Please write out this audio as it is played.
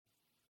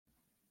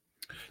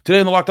Today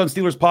on the Locked On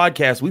Steelers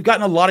podcast, we've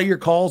gotten a lot of your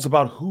calls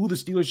about who the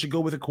Steelers should go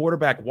with a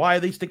quarterback. Why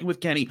are they sticking with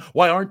Kenny?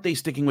 Why aren't they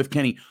sticking with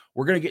Kenny?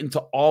 We're going to get into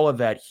all of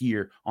that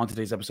here on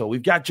today's episode.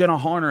 We've got Jenna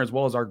Horner as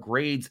well as our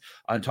grades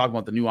on talking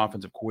about the new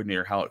offensive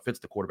coordinator, how it fits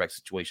the quarterback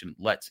situation.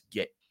 Let's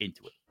get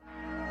into it.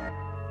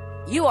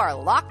 You are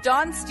Locked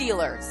On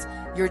Steelers,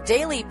 your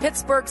daily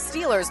Pittsburgh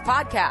Steelers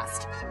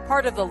podcast,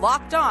 part of the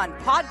Locked On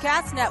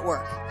Podcast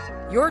Network,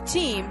 your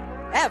team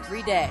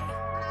every day.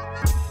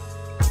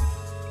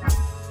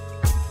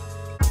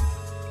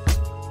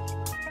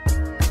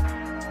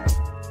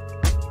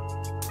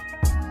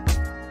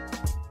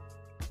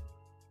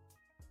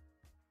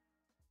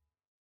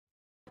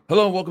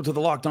 Hello and welcome to the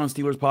Locked On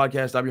Steelers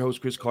podcast. I'm your host,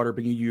 Chris Carter,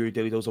 bringing you your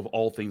daily dose of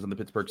all things on the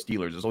Pittsburgh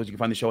Steelers. As always, you can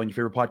find the show on your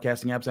favorite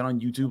podcasting apps and on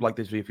YouTube. Like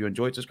this video if you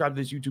enjoyed. Subscribe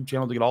to this YouTube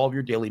channel to get all of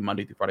your daily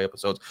Monday through Friday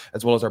episodes,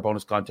 as well as our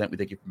bonus content. We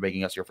thank you for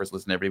making us your first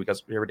listen every day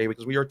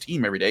because we are a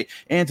team every day.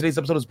 And today's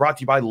episode is brought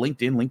to you by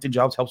LinkedIn. LinkedIn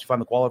Jobs helps you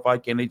find the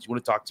qualified candidates you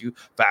want to talk to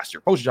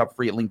faster. Post your job for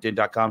free at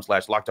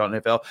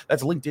linkedin.com/LockedOnNFL.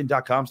 That's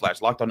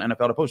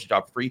linkedin.com/LockedOnNFL to post your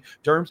job for free.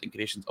 Terms and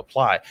conditions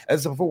apply. As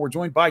I said before, we're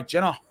joined by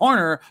Jenna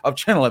Horner of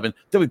Channel 11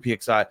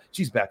 WPXI.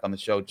 She's back on the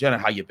show. Jenna,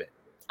 how you been?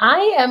 I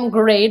am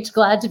great.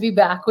 Glad to be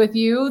back with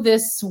you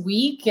this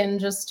week. And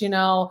just,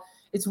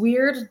 it's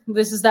weird.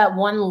 This is that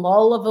one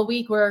lull of a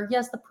week where,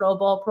 yes, the Pro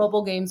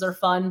Bowl games are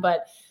fun,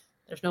 but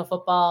there's no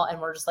football and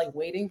we're just like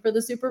waiting for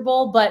the Super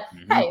Bowl. But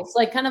hey, it's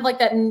like kind of like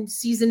that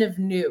season of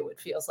new.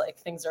 It feels like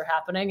things are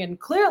happening. And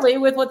clearly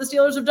with what the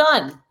Steelers have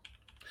done.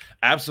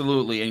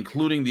 Absolutely,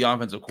 including the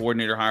offensive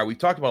coordinator hire. We've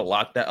talked about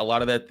a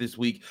lot of that this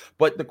week.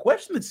 But the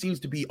question that seems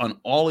to be on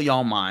all of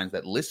y'all minds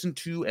that listen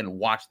to and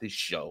watch this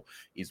show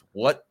is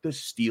what the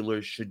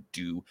Steelers should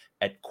do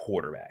at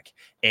quarterback.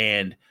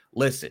 And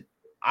listen,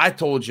 I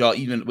told y'all,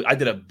 I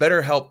did a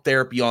BetterHelp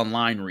therapy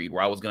online read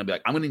where I was going to be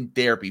like, I'm going to need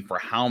therapy for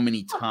how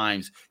many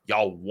times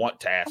y'all want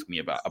to ask me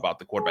about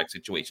the quarterback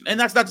situation. And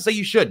that's not to say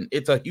you shouldn't.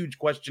 It's a huge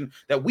question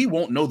that we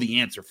won't know the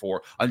answer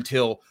for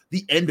until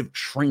the end of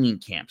training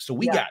camp. So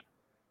we got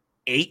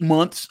 8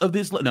 months of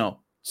this.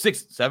 No,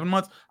 7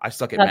 months. I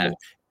suck at math.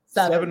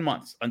 7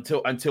 months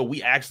until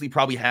we actually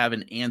probably have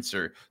an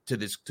answer to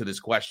this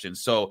question.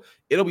 So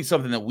it'll be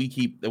something that we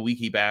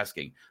keep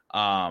asking.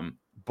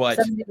 But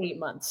 7 to 8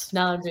 months.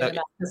 Now I'm doing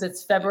that because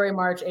it's February,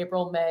 March,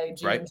 April, May,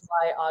 June, right?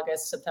 July,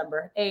 August,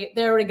 September. 8.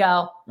 There we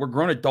go. We're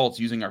grown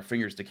adults using our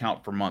fingers to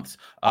count for months.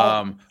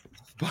 But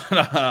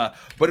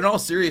in all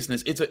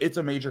seriousness, it's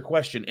a major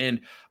question.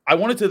 And I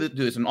wanted to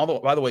do this. And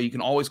by the way, you can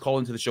always call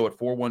into the show at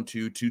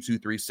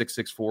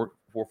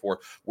 412-223-6644,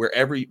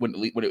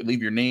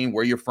 leave your name,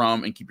 where you're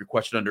from, and keep your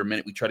question under a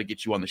minute. We try to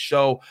get you on the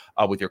show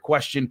with your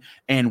question.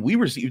 And we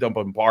received a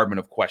bombardment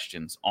of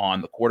questions on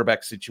the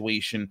quarterback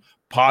situation,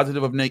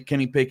 positive of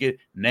Kenny Pickett,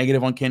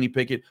 negative on Kenny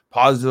Pickett,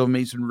 positive of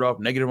Mason Rudolph,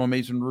 negative on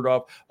Mason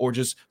Rudolph, or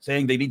just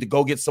saying they need to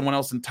go get someone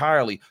else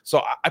entirely.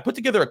 So I put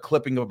together a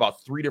clipping of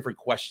about 3 different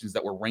questions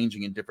that were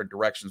ranging in different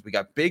directions. We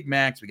got Big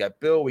Max, we got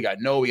Bill, we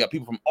got Noah, we got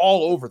people from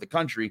all over the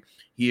country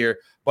here.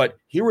 But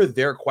here are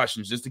their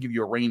questions just to give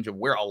you a range of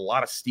where a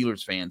lot of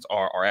Steelers fans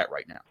are at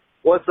right now.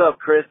 What's up,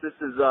 Chris? This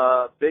is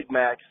Big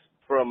Max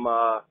from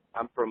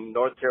I'm from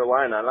North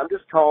Carolina, and I'm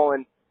just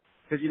calling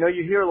because,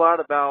 you hear a lot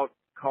about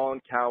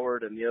Colin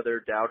Cowherd and the other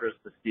doubters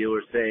of the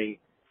Steelers saying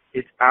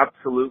it's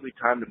absolutely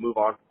time to move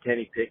on from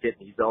Kenny Pickett.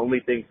 He's the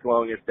only thing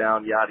slowing us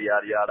down, yada,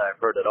 yada, yada. I've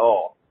heard it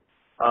all.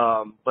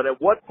 But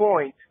at what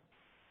point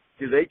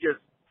do they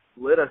just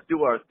let us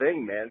do our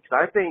thing, man?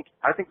 Because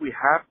I think we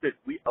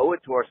owe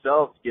it to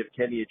ourselves to give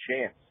Kenny a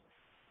chance.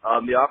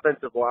 The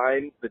offensive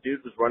line, the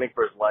dude was running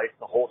for his life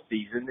the whole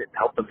season. It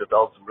helped him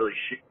develop some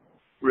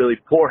really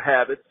poor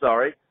habits,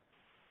 and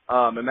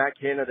Matt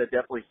Canada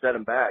definitely set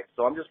him back.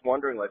 So I'm just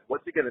wondering,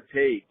 what's it going to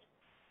take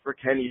for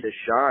Kenny to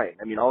shine?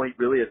 I mean, all he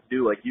really has to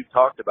do, like you've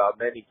talked about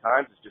many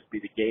times, is just be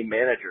the game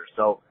manager.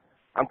 So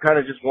I'm kind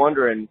of just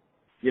wondering,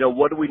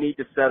 what do we need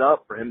to set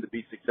up for him to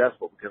be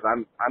successful? Because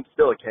I'm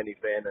still a Kenny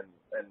fan, and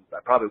I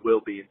probably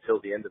will be until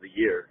the end of the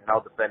year, and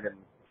I'll defend him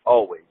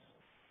always.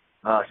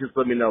 Just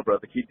let me know,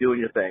 brother. Keep doing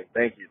your thing.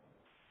 Thank you.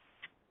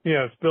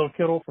 Yeah, it's Bill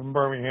Kittle from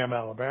Birmingham,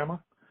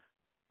 Alabama.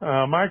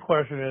 My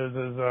question is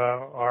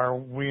are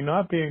we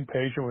not being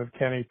patient with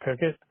Kenny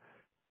Pickett?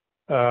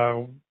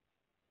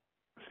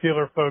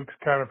 Steeler folks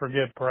kind of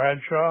forget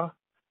Bradshaw.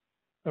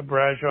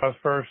 Bradshaw's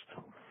first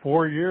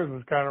 4 years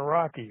was kind of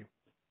rocky.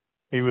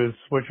 He was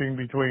switching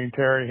between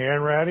Terry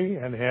Hanratty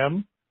and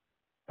him,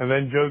 and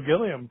then Joe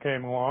Gilliam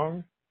came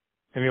along,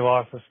 and he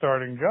lost a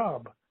starting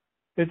job.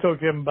 It took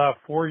him about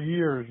 4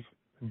 years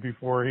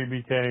before he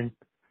became,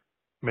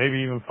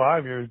 maybe even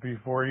 5 years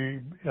before he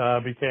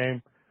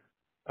became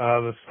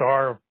the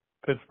star of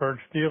Pittsburgh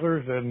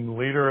Steelers and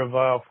leader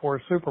of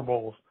 4 Super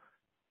Bowls.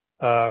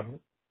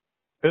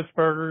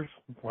 Pittsburghers,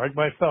 like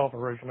myself,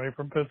 originally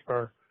from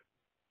Pittsburgh,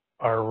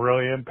 are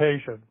really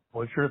impatient.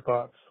 What's your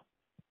thoughts?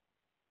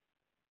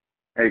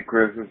 Hey,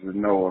 Chris, this is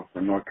Noah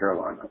from North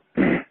Carolina.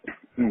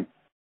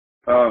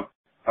 I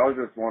was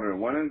just wondering,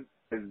 when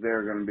is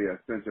there going to be a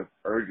sense of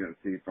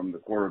urgency from the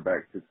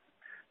quarterback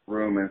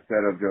room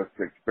instead of just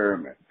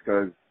experiments?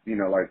 Because,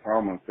 like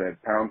Tomlin said,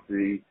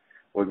 Pouncey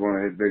was one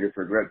of his biggest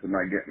regrets of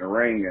not getting a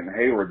ring, and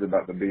Hayward's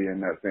about to be in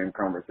that same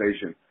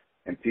conversation.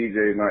 And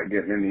TJ's not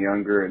getting any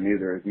younger, and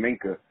neither is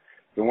Minka.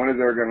 So when is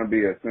there going to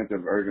be a sense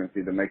of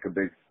urgency to make a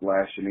big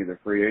splash in either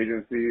free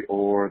agency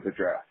or the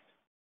draft?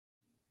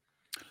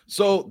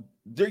 So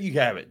there you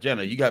have it,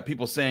 Jenna. You got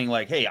people saying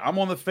like, hey, I'm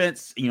on the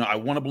fence. I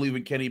want to believe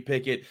in Kenny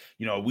Pickett.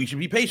 We should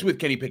be patient with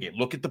Kenny Pickett.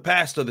 Look at the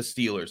past of the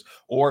Steelers.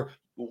 Or,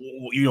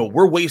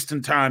 we're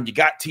wasting time. You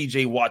got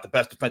TJ Watt, the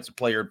best defensive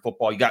player in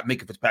football. You got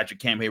Minka Fitzpatrick,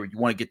 Cam Hayward. You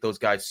want to get those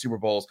guys Super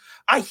Bowls.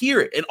 I hear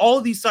it. And all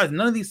of these sides,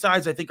 none of these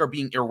sides I think are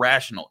being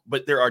irrational,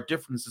 but there are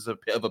differences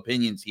of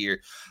opinions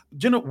here.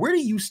 Jenna, where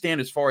do you stand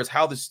as far as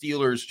how the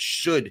Steelers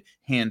should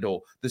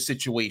handle the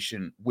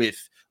situation with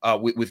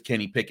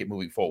Kenny Pickett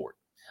moving forward?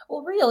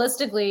 Well,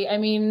 realistically, I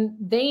mean,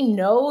 they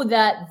know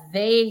that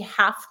they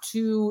have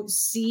to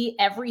see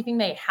everything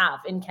they have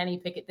in Kenny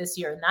Pickett this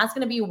year. And that's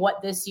going to be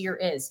what this year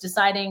is,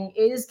 deciding,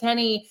 is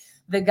Kenny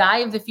the guy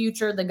of the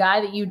future, the guy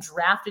that you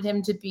drafted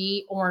him to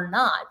be or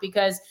not?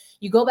 Because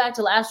you go back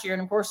to last year,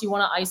 and of course you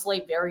want to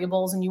isolate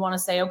variables and you want to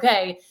say,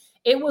 okay,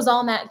 it was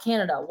all Matt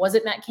Canada. Was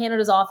it Matt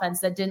Canada's offense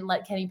that didn't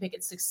let Kenny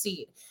Pickett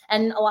succeed?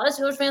 And a lot of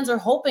Steelers fans are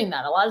hoping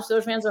that. A lot of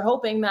Steelers fans are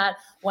hoping that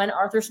when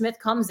Arthur Smith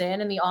comes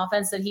in and the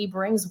offense that he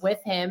brings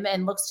with him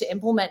and looks to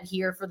implement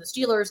here for the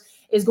Steelers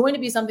is going to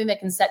be something that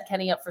can set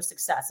Kenny up for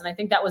success. And I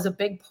think that was a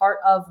big part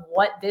of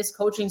what this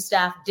coaching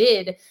staff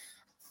did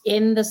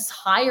in this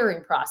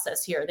hiring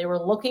process here. They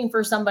were looking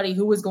for somebody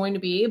who was going to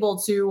be able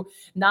to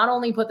not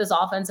only put this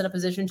offense in a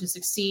position to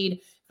succeed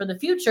for the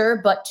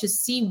future, but to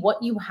see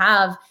what you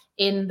have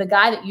in the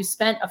guy that you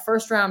spent a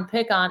first-round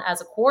pick on as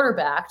a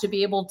quarterback to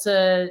be able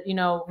to,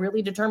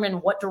 really determine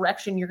what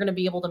direction you're going to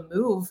be able to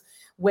move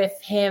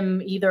with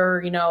him.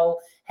 Either,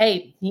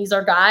 hey, he's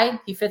our guy.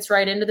 He fits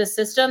right into the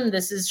system.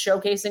 This is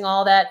showcasing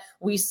all that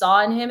we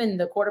saw in him and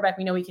the quarterback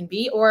we know he can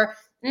be, or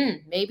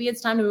maybe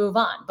it's time to move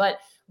on. But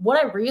what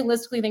I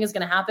realistically think is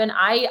going to happen,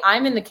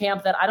 I'm in the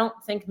camp that I don't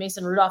think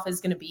Mason Rudolph is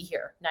going to be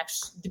here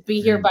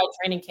by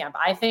training camp.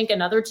 I think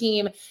another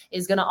team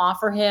is going to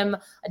offer him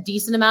a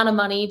decent amount of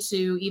money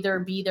to either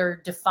be their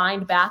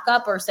defined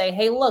backup or say,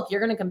 hey, look, you're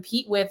going to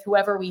compete with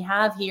whoever we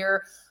have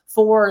here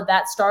for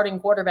that starting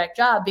quarterback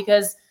job.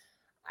 Because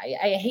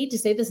I hate to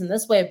say this in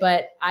this way,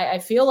 but I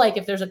feel like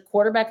if there's a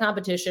quarterback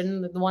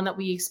competition, the one that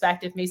we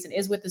expect if Mason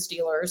is with the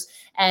Steelers,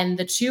 and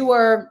the two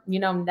are,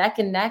 neck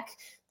and neck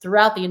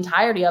throughout the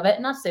entirety of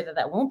it. Not to say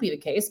that won't be the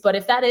case, but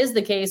if that is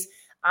the case,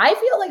 I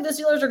feel like the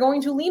Steelers are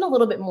going to lean a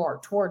little bit more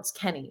towards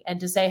Kenny and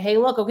to say, hey,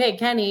 look, okay,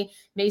 Kenny,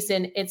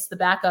 Mason, it's the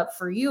backup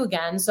for you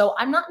again. So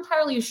I'm not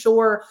entirely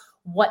sure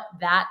what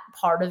that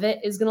part of it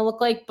is going to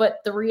look like. But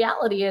the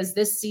reality is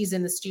this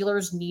season, the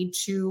Steelers need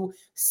to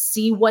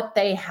see what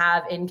they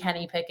have in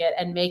Kenny Pickett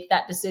and make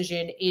that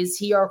decision. Is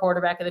he our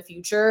quarterback of the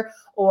future,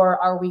 or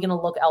are we going to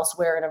look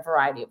elsewhere in a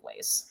variety of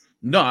ways?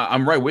 No,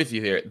 I'm right with you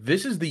there.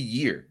 This is the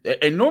year.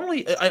 And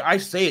normally I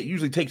say it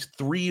usually takes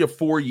 3 to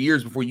 4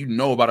 years before you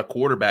know about a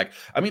quarterback.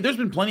 I mean, there's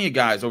been plenty of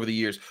guys over the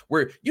years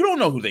where you don't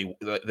know who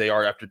they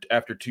are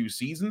after 2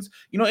 seasons.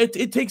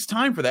 It takes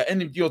time for that.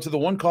 And to the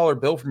one caller,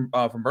 Bill from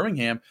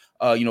Birmingham,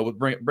 would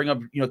bring up,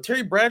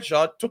 Terry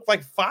Bradshaw took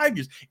like 5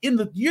 years. In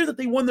the year that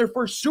they won their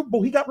first Super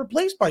Bowl, he got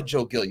replaced by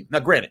Joe Gilliam. Now,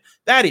 granted,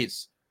 that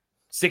is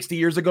 60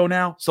 years ago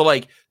now. So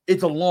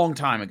it's a long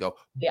time ago.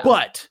 Yeah.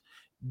 But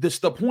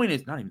the point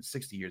is not even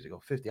 60 years ago,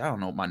 50. I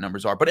don't know what my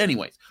numbers are, but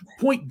anyways,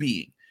 point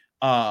being,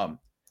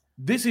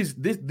 this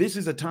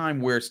is a time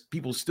where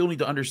people still need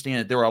to understand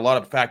that there are a lot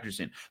of factors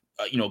in.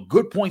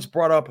 Good points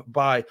brought up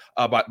by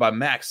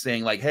Max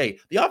saying like, hey,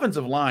 the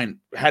offensive line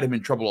had him in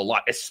trouble a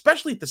lot,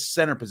 especially at the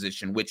center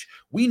position, which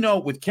we know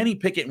with Kenny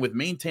Pickett and with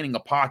maintaining a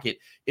pocket,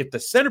 if the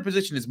center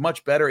position is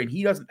much better and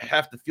he doesn't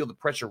have to feel the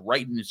pressure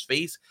right in his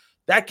face,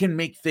 that can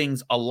make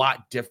things a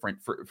lot different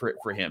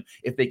for him.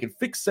 If they can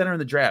fix center in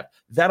the draft,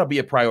 that'll be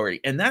a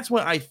priority. And that's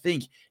what I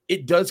think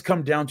it does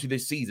come down to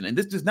this season. And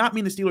this does not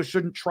mean the Steelers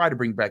shouldn't try to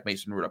bring back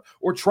Mason Rudolph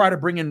or try to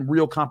bring in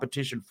real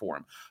competition for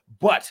him.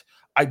 But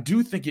I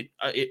do think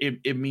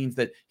it means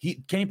that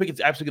Kenny Pickett's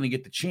absolutely going to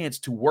get the chance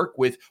to work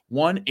with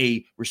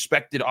a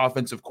respected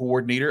offensive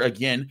coordinator.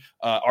 Again,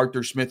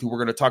 Arthur Smith, who we're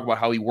going to talk about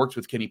how he works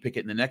with Kenny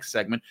Pickett in the next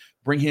segment.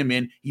 Bring him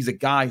in. He's a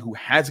guy who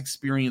has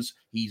experience.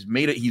 He's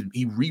made it.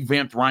 He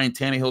revamped Ryan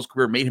Tannehill's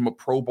career, made him a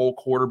Pro Bowl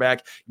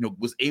quarterback.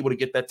 Was able to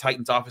get that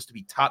Titans offense to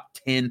be top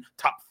 10,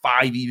 top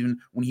 5 even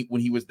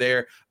when he was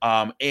there.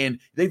 And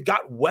they've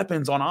got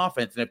weapons on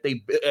offense. And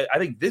I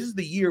think this is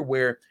the year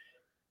where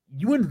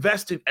you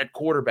invest at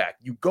quarterback.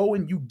 You go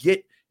and you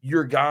get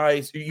your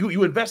guys.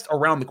 You invest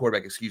around the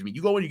quarterback, excuse me.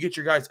 You go and you get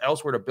your guys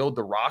elsewhere to build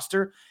the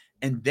roster,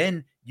 and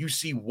then you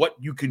see what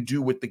you can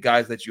do with the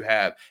guys that you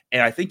have.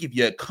 And I think if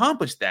you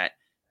accomplish that,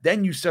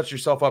 then you set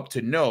yourself up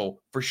to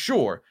know for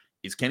sure,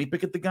 is Kenny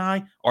Pickett the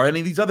guy, or any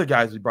of these other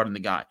guys we brought in the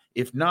guy?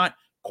 If not,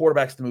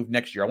 quarterbacks to move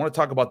next year. I want to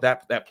talk about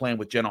that plan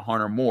with Jenna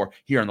Harner more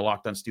here on the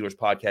Locked On Steelers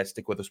podcast.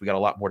 Stick with us. We got a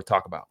lot more to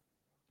talk about.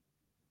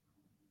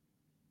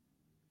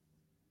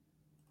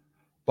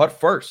 But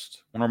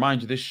first, I want to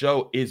remind you this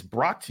show is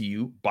brought to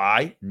you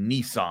by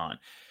Nissan.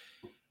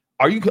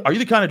 Are you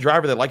the kind of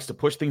driver that likes to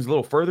push things a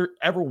little further?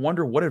 Ever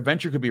wonder what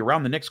adventure could be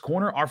around the next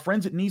corner? Our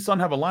friends at Nissan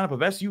have a lineup of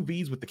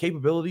SUVs with the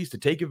capabilities to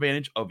take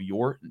advantage of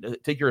your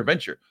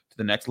adventure to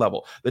the next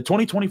level. The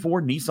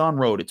 2024 Nissan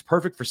Road. It's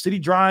perfect for city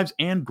drives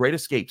and great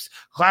escapes.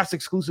 Class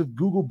exclusive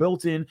Google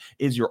built-in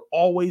is your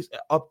always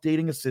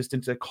updating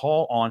assistant to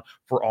call on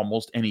for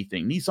almost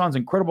anything. Nissan's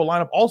incredible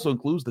lineup also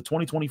includes the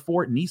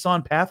 2024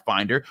 Nissan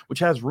Pathfinder, which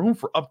has room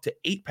for up to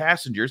 8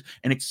 passengers,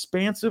 an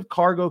expansive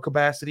cargo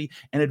capacity,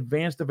 and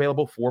advanced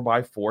available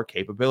 4x4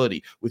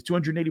 capability. With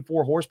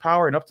 284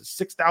 horsepower and up to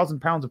 6,000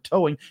 pounds of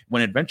towing,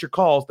 when adventure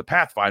calls, the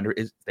Pathfinder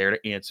is there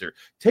to answer.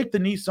 Take the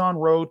Nissan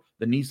Road,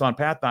 the Nissan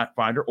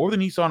Pathfinder, or the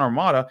Nissan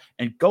Armada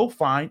and go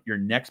find your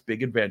next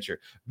big adventure.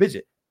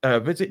 Visit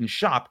and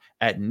shop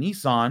at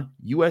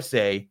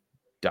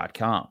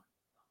nissanusa.com.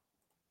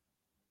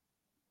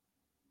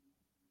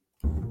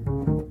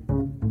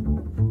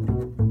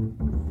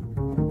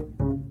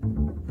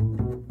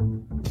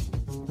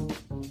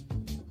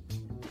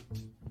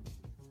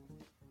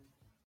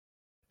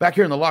 Back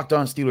here in the Locked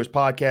On Steelers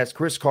podcast,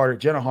 Chris Carter,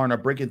 Jenna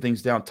Harna breaking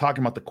things down,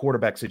 talking about the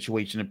quarterback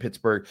situation in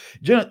Pittsburgh.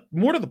 Jenna,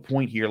 more to the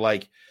point here,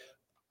 like,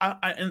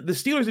 and the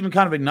Steelers even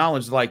kind of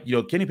acknowledged, like,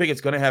 Kenny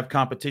Pickett's going to have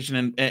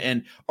competition,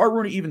 and Art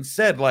Rooney even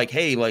said, like,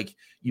 hey, like,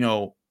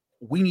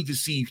 we need to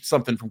see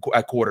something from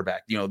at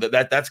quarterback.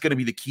 That's going to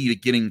be the key to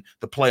getting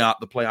the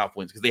playoff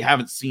wins, because they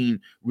haven't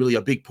seen really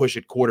a big push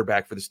at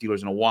quarterback for the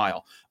Steelers in a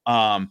while.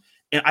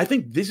 And I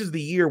think this is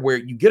the year where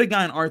you get a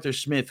guy in Arthur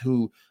Smith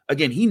who,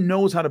 again, he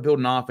knows how to build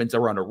an offense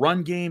around a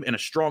run game and a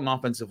strong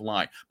offensive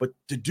line. But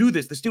to do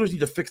this, the Steelers need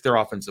to fix their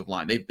offensive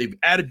line. They've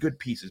added good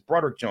pieces.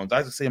 Broderick Jones,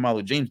 Isaac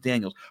Seumalo, James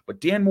Daniels. But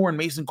Dan Moore and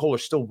Mason Cole are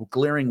still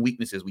glaring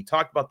weaknesses. We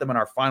talked about them in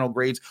our final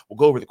grades. We'll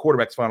go over the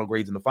quarterback's final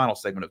grades in the final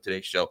segment of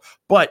today's show.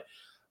 But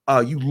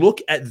you look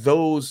at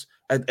those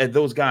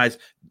guys,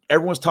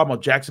 everyone's talking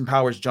about Jackson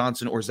Powers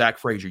Johnson or Zach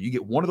Frazier. You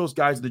get one of those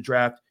guys in the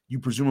draft, you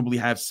presumably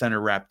have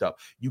center wrapped up.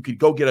 You could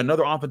go get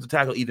another offensive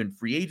tackle either in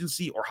free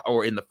agency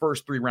or in the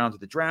first 3 rounds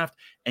of the draft,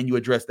 and you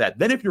address that.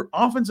 Then if your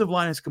offensive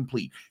line is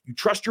complete, you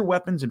trust your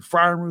weapons in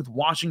Freiermuth,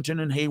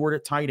 Washington, and Hayward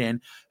at tight end,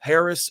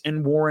 Harris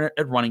and Warren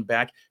at running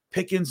back,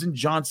 Pickens and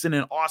Johnson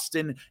and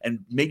Austin,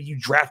 and maybe you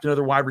draft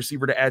another wide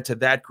receiver to add to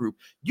that group.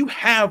 You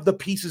have the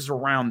pieces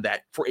around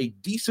that for a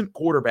decent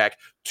quarterback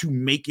to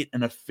make it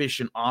an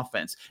efficient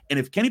offense. And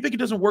if Kenny Pickett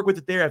doesn't work with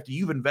it there after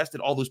you've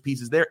invested all those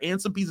pieces there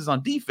and some pieces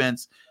on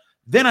defense,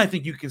 then I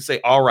think you can say,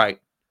 all right,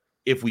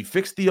 if we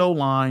fix the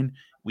O-line,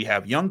 we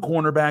have young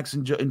cornerbacks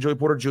and Joey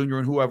Porter Jr.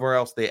 and whoever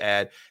else they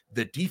add,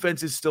 the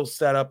defense is still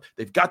set up.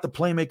 They've got the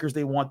playmakers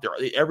they want.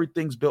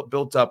 Everything's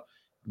built up.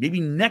 Maybe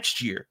next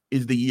year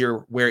is the year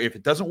where if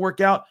it doesn't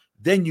work out,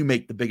 then you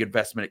make the big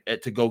investment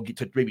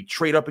to maybe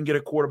trade up and get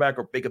a quarterback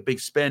or make a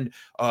big spend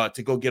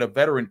to go get a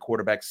veteran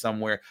quarterback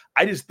somewhere.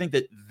 I just think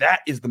that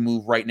is the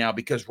move right now,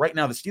 because right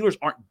now the Steelers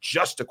aren't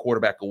just a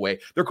quarterback away.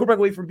 They're a quarterback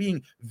away from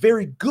being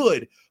very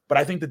good, but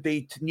I think that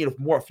they need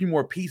a few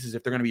more pieces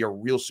if they're going to be a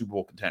real Super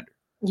Bowl contender.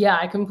 Yeah,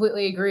 I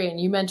completely agree. And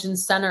you mentioned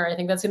center. I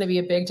think that's going to be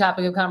a big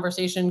topic of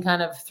conversation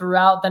kind of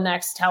throughout the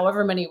next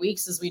however many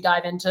weeks as we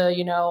dive into,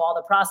 all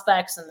the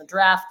prospects and the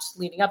draft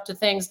leading up to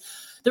things.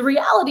 The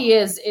reality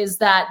is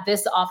that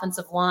this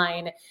offensive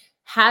line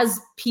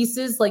has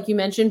pieces like you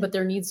mentioned, but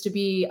there needs to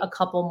be a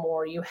couple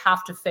more. You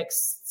have to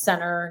fix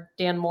center.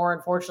 Dan Moore,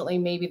 unfortunately,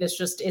 maybe this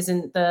just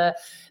isn't the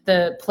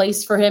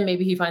place for him.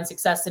 Maybe he finds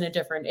success in a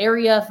different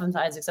area,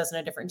 finds success in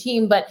a different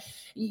team, but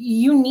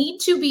you need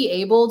to be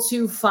able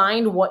to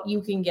find what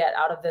you can get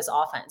out of this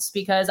offense,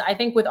 because I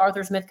think with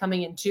Arthur Smith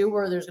coming in too,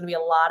 where there's going to be a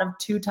lot of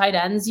 2 tight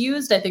ends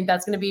used, I think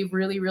that's going to be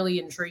really, really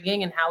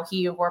intriguing in how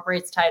he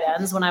incorporates tight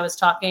ends. When I was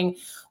talking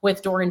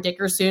with Doran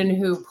Dickerson,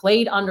 who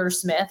played under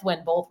Smith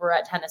when both were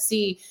at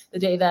Tennessee, the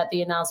day that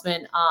the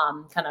announcement,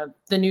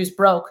 the news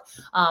broke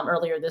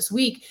earlier this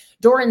week,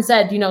 Doran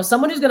said,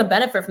 someone who's going to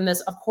benefit from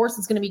this, of course,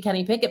 it's going to be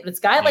Kenny Pickett, but it's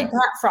a guy like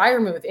Pat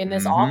Freiermuth in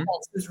this offense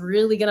who's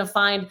really going to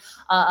find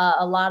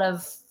a lot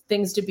of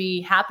things to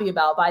be happy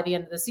about by the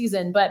end of the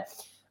season. But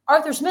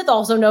Arthur Smith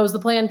also knows the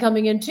plan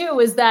coming in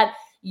too, is that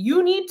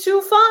you need to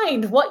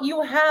find what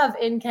you have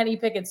in Kenny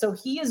Pickett. So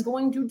he is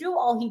going to do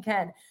all he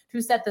can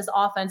to set this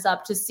offense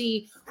up to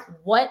see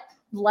what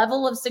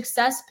level of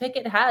success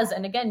Pickett has.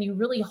 And again, you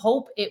really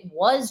hope it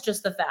was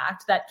just the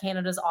fact that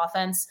Canada's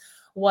offense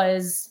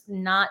was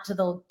not to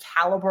the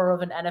caliber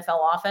of an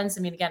NFL offense.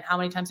 I mean, again, how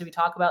many times did we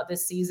talk about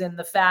this season?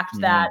 The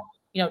fact that,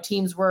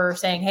 teams were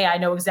saying, hey, I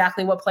know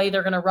exactly what play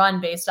they're going to run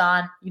based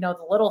on, the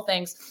little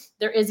things.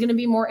 There is going to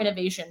be more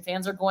innovation.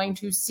 Fans are going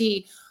to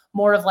see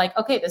more of like,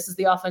 okay, this is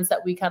the offense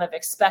that we kind of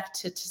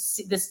expect to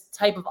see. This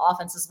type of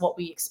offense is what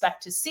we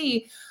expect to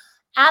see.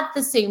 At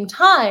the same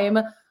time,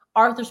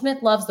 Arthur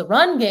Smith loves the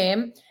run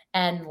game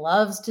and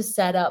loves to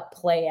set up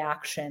play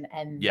action.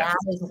 And that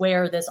is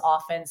where this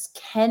offense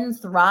can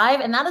thrive.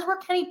 And that is where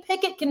Kenny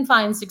Pickett can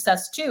find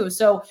success too.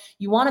 So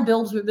you want to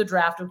build through the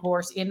draft, of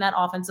course, in that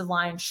offensive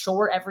line,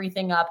 shore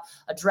everything up,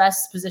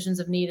 address positions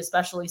of need,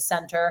 especially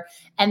center.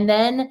 And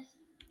then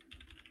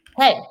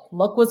hey,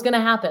 look what's going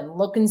to happen.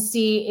 Look and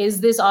see,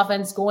 is this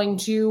offense going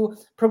to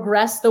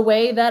progress the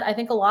way that I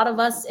think a lot of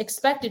us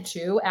expected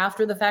to,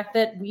 after the fact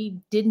that we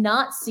did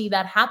not see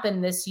that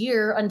happen this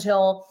year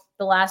until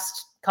the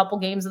last couple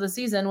games of the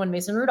season when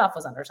Mason Rudolph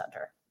was under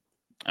center.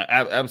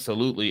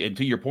 Absolutely. And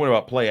to your point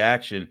about play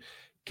action,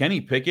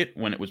 Kenny Pickett,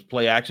 when it was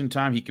play action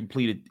time, he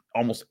completed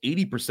almost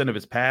 80% of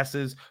his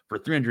passes for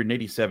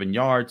 387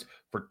 yards,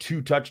 for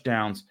 2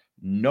 touchdowns,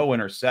 no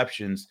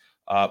interceptions.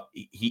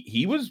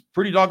 He was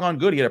pretty doggone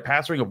good. He had a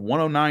pass rating of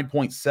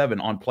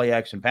 109.7 on play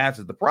action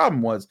passes. The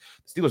problem was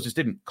the Steelers just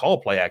didn't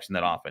call play action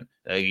that often.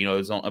 It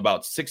was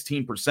about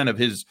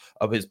 16%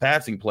 of his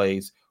passing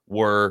plays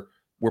were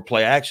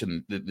play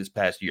action this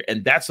past year.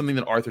 And that's something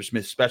that Arthur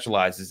Smith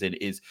specializes in,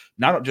 is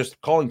not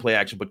just calling play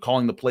action, but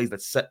calling the plays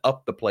that set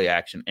up the play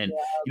action. And,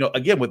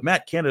 again, with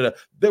Matt Canada,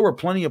 there were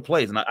plenty of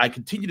plays. And I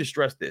continue to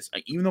stress this,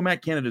 even though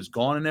Matt Canada's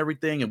gone and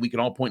everything, and we can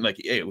all point like,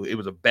 hey, it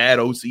was a bad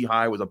OC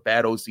hire, it was a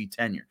bad OC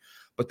tenure.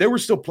 But there were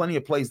still plenty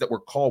of plays that were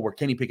called where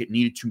Kenny Pickett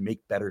needed to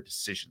make better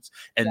decisions.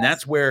 And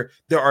that's where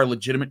there are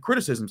legitimate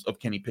criticisms of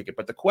Kenny Pickett.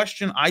 But the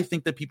question I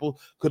think that people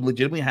could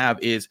legitimately have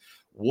is,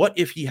 what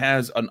if he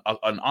has an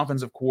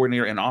offensive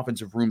coordinator and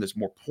offensive room that's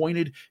more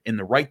pointed in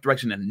the right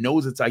direction and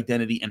knows its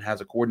identity, and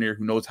has a coordinator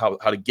who knows how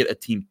to get a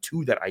team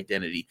to that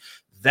identity?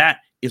 That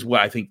is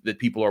what I think that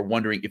people are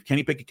wondering, if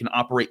Kenny Pickett can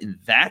operate in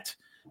that.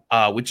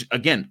 Which,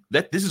 again,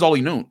 this is all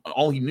he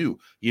knew.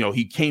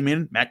 He came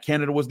in. Matt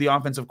Canada was the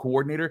offensive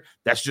coordinator.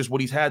 That's just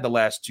what he's had the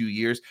last 2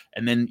 years.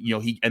 And then,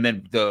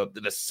 the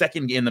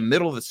second, in the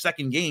middle of the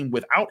second game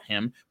without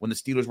him, when the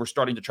Steelers were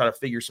starting to try to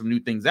figure some new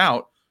things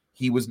out,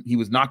 he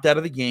was knocked out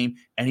of the game,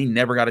 and he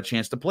never got a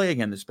chance to play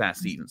again this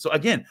past season. So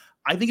again,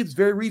 I think it's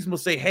very reasonable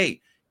to say,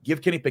 hey,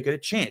 give Kenny Pickett a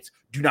chance.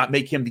 Do not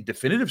make him the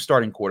definitive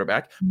starting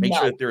quarterback. Make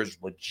sure that there is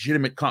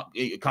legitimate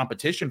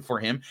competition for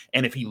him.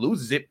 And if he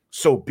loses it,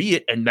 so be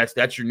it. And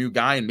that's your new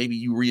guy. And maybe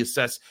you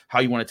reassess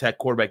how you want to attack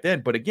quarterback then.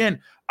 But again,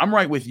 I'm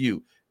right with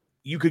you.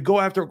 You could go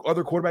after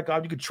other quarterback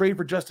guys. You could trade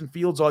for Justin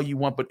Fields all you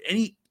want, but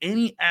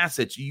any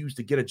assets you use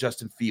to get a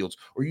Justin Fields,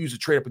 or you use to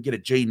trade up and get a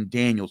Jaden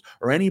Daniels,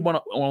 or anyone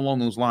along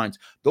those lines,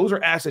 those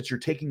are assets you're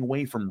taking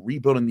away from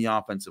rebuilding the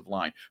offensive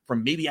line,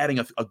 from maybe adding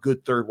a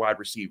good third wide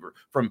receiver,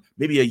 from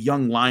maybe a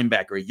young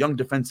linebacker, a young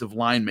defensive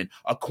lineman,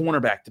 a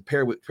cornerback to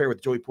pair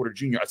with Joey Porter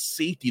Jr., a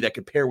safety that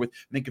could pair with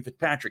Minka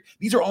Fitzpatrick.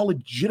 These are all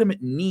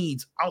legitimate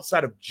needs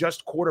outside of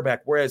just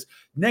quarterback. Whereas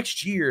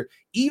next year,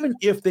 even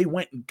if they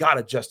went and got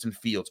a Justin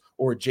Fields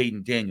or a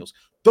Jaden Daniels,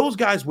 those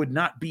guys would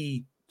not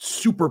be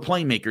super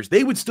playmakers.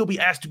 They would still be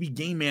asked to be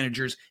game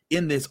managers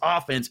in this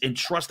offense and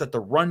trust that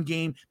the run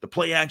game, the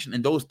play action,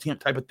 and those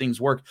type of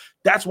things work.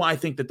 That's why I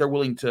think that they're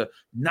willing to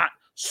not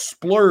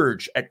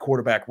splurge at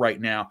quarterback right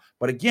now.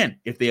 But again,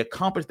 if they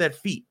accomplish that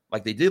feat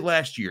like they did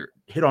last year,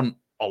 hit on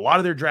a lot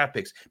of their draft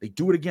picks, they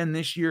do it again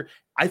this year,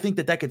 I think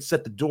that could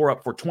set the door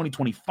up for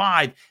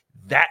 2025,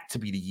 that to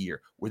be the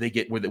year where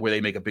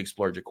they make a big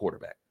splurge at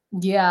quarterback.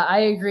 Yeah, I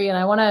agree. And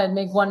I want to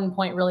make one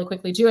point really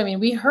quickly too. I mean,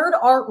 we heard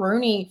Art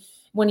Rooney,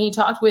 when he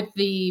talked with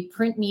the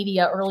print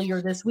media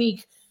earlier this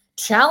week,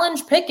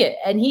 challenge Pickett.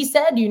 And he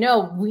said, he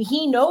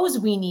knows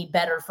we need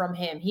better from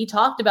him. He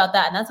talked about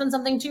that. And that's been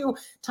something too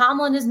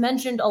Tomlin has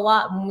mentioned a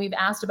lot when we've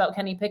asked about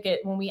Kenny Pickett,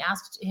 when we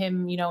asked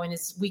him, in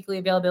his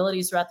weekly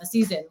availabilities throughout the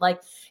season.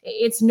 Like,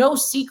 it's no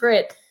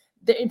secret.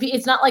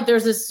 It's not like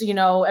there's this,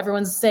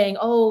 everyone's saying,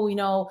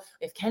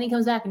 if Kenny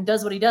comes back and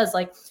does what he does,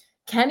 like,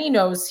 Kenny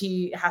knows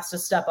he has to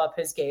step up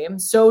his game.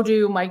 So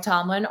do Mike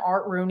Tomlin,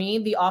 Art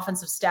Rooney, the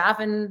offensive staff,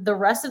 and the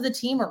rest of the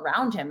team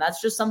around him.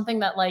 That's just something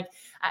that, like,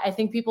 I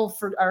think people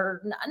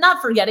are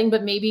not forgetting,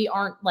 but maybe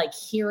aren't like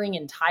hearing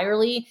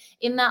entirely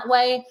in that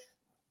way.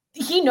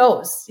 He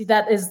knows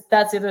that's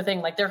the other thing.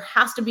 Like, there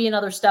has to be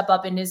another step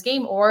up in his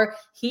game, or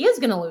he is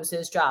going to lose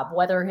his job,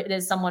 whether it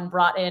is someone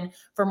brought in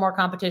for more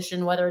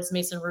competition, whether it's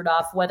Mason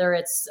Rudolph, whether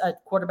it's a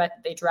quarterback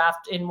that they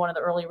draft in one of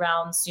the early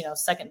rounds,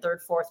 second,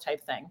 third, fourth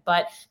type thing.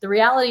 But the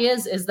reality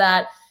is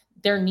that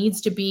there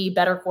needs to be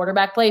better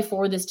quarterback play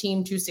for this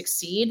team to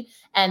succeed.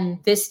 And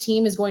this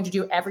team is going to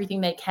do everything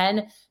they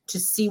can to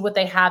see what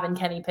they have in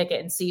Kenny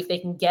Pickett and see if they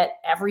can get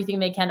everything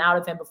they can out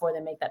of him before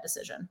they make that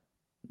decision.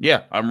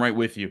 Yeah, I'm right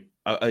with you.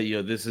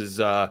 This is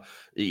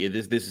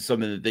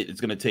something that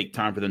it's going to take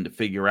time for them to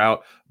figure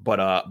out.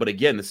 But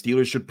again, the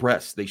Steelers should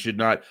press. They should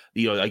not,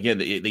 again,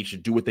 they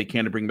should do what they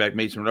can to bring back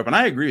Mason Rudolph. And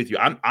I agree with you.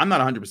 I'm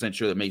not 100%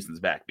 sure that Mason's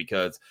back,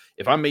 because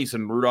if I'm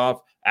Mason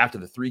Rudolph, after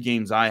the 3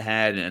 games I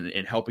had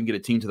and helping get a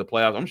team to the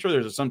playoffs, I'm sure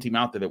there's some team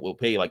out there that will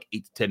pay like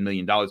 $8 to $10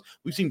 million.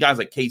 We've seen guys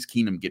like Case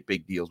Keenum get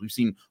big deals. We've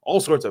seen all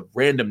sorts of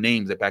random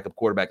names at backup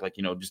quarterback. Like,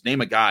 just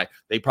name a guy.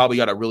 They probably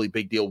got a really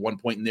big deal at one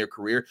point in their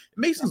career.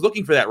 Mason's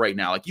looking for that right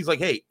now. Like, he's like,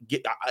 hey,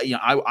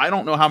 I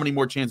don't know how many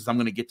more chances I'm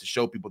going to get to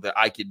show people that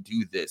I can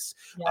do this.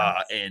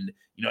 Yes. And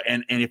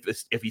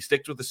if he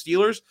sticks with the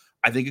Steelers,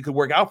 I think it could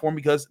work out for him,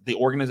 because the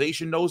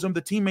organization knows him, the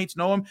teammates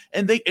know him,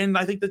 and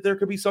I think that there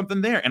could be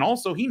something there. And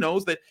also, he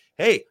knows that,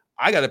 hey,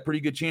 I got a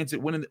pretty good chance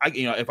at winning.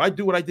 If I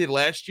do what I did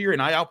last year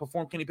and I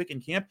outperform Kenny Pickett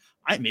in camp,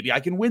 maybe I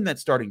can win that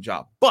starting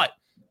job. But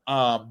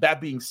That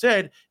being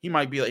said, he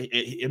might be like,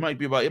 it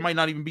might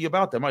not even be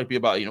about that. It might be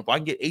about, if I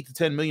can get $8 to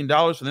 $10 million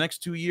for the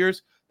next 2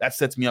 years, that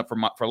sets me up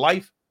for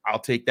life. I'll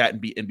take that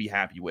and be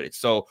happy with it.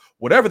 So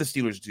whatever the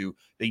Steelers do,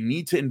 they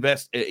need to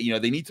invest. They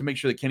need to make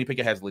sure that Kenny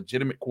Pickett has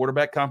legitimate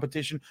quarterback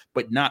competition,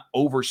 but not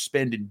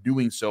overspend in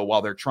doing so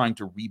while they're trying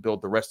to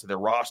rebuild the rest of their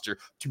roster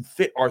to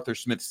fit Arthur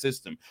Smith's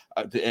system.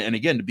 And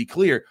again, to be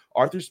clear,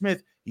 Arthur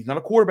Smith, he's not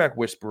a quarterback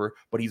whisperer,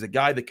 but he's a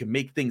guy that can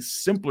make things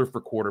simpler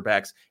for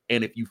quarterbacks.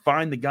 And if you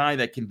find the guy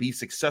that can be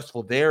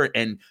successful there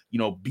and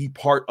be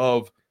part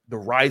of the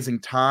rising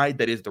tide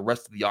that is the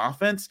rest of the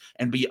offense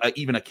and be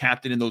even a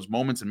captain in those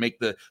moments and make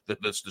the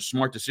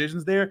smart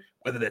decisions there,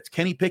 whether that's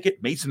Kenny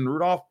Pickett, Mason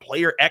Rudolph,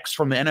 player X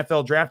from the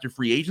NFL draft or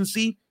free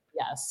agency.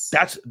 Yes.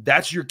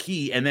 That's your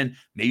key. And then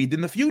maybe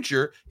in the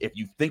future, if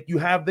you think you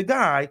have the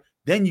guy,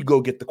 then you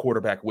go get the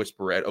quarterback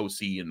whisperer at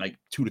OC in like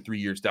 2 to 3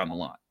 years down the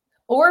line.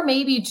 Or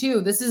maybe, too,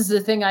 this is the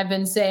thing I've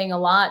been saying a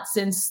lot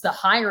since the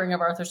hiring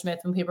of Arthur Smith,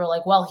 when people are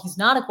like, well, he's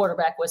not a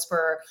quarterback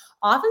whisperer.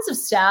 Offensive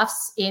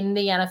staffs in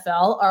the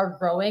NFL are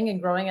growing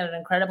and growing at an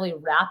incredibly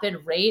rapid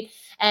rate.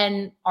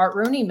 And Art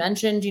Rooney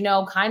mentioned,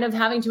 kind of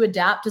having to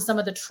adapt to some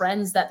of the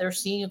trends that they're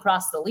seeing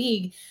across the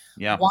league.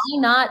 Yeah. Why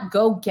not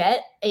go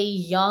get a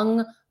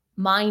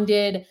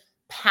young-minded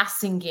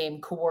passing game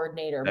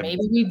coordinator?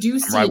 Maybe we do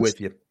see right with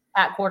you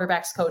at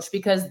quarterbacks coach,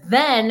 because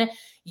then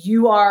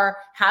you are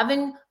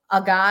having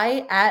a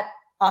guy at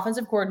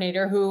offensive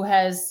coordinator who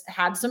has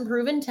had some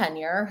proven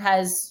tenure,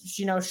 has,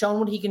 shown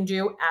what he can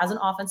do as an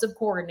offensive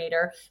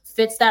coordinator,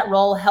 fits that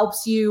role,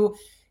 helps you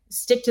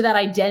stick to that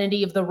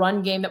identity of the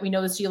run game that we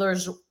know the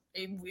Steelers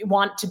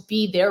want to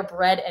be their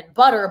bread and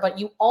butter. But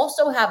you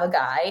also have a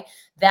guy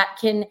that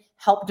can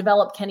help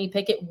develop Kenny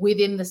Pickett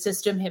within the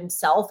system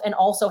himself and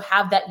also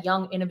have that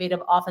young,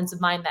 innovative offensive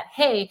mind that,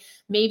 hey,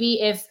 maybe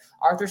if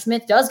Arthur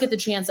Smith does get the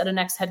chance at a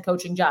next head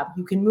coaching job,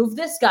 you can move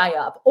this guy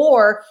up.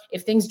 Or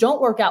if things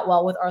don't work out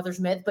well with Arthur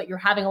Smith, but you're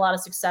having a lot of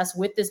success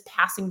with this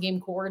passing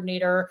game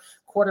coordinator,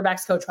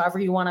 quarterbacks coach, however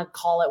you want to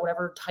call it,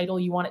 whatever title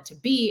you want it to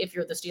be, if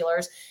you're the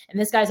Steelers, and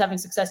this guy's having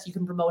success, you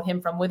can promote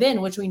him from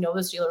within, which we know the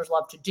Steelers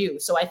love to do.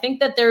 So I think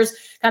that there's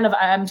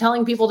I'm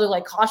telling people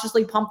to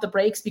cautiously pump the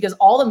brakes because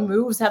all the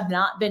moves have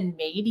not been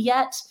made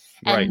yet.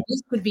 And right.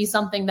 This could be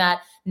something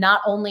that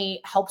not only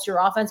helps your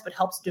offense, but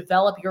helps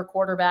develop your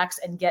quarterbacks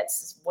and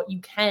gets what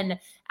you can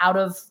out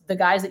of the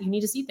guys that you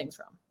need to see things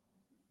from.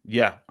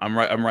 Yeah, I'm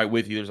right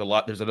with you. There's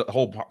a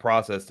whole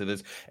process to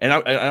this. And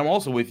I'm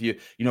also with you.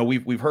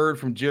 We've heard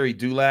from Jerry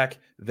Dulac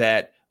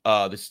that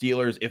the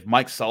Steelers, if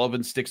Mike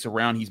Sullivan sticks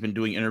around, he's been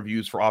doing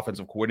interviews for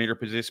offensive coordinator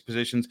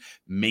positions.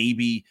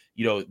 Maybe,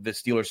 the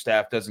Steelers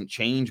staff doesn't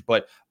change,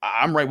 but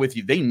I'm right with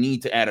you. They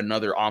need to add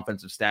another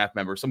offensive staff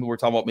member. Some people were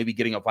talking about maybe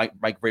getting a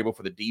Mike Vrabel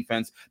for the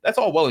defense. That's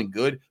all well and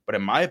good. But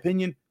in my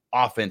opinion,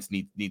 offense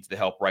needs the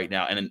help right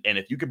now. And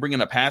if you could bring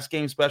in a pass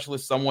game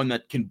specialist, someone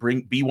that can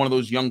be one of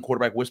those young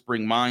quarterback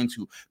whispering minds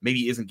who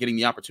maybe isn't getting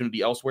the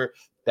opportunity elsewhere,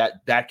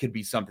 that could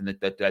be something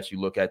that you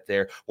look at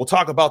there. We'll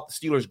talk about the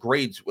Steelers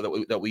grades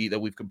that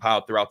we've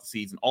compiled throughout the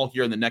season, all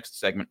here in the next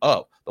segment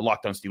of the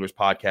Locked On Steelers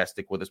podcast.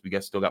 Stick with us. We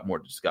still got more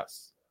to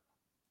discuss.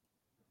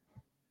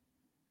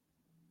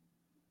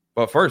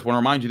 But first, I want to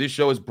remind you, this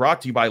show is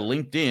brought to you by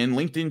LinkedIn.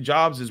 LinkedIn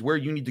Jobs is where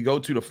you need to go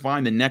to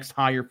find the next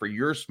hire for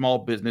your small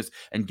business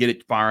and get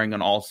it firing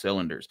on all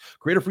cylinders.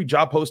 Create a free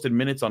job post in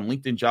minutes on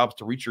LinkedIn Jobs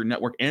to reach your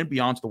network and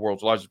beyond to the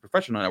world's largest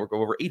professional network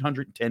of over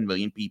 810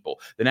 million people.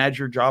 Then add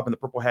your job in the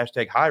purple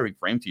hashtag hiring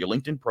frame to your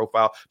LinkedIn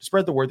profile to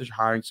spread the word that you're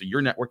hiring so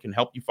your network can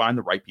help you find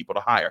the right people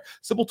to hire.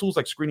 Simple tools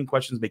like screening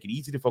questions make it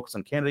easy to focus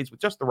on candidates with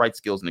just the right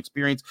skills and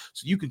experience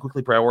so you can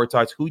quickly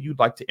prioritize who you'd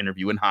like to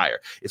interview and hire.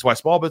 It's why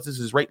small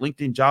businesses rate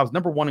LinkedIn Jobs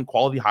 #1 in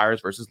quality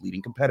hires versus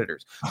leading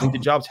competitors.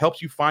 LinkedIn Jobs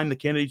helps you find the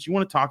candidates you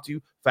want to talk to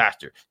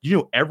faster.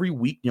 Every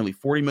week, nearly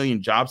 40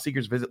 million job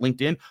seekers visit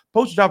LinkedIn.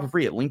 Post your job for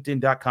free at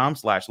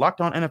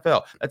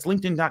linkedin.com/LockedOnNFL. That's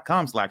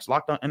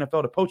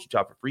linkedin.com/LockedOnNFL to post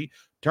your job for free.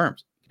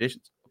 Terms,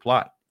 conditions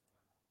apply.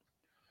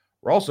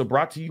 We're also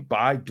brought to you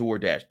by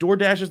DoorDash.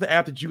 DoorDash is the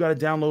app that you got to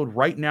download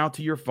right now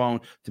to your phone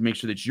to make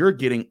sure that you're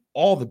getting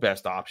all the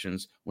best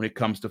options when it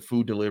comes to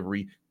food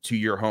delivery to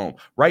your home.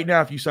 Right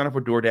now, if you sign up for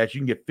DoorDash,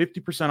 you can get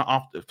 50%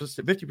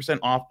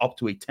 off up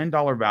to a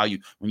 $10 value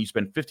when you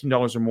spend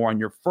 $15 or more on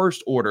your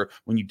first order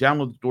when you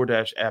download the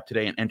DoorDash app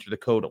today and enter the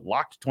code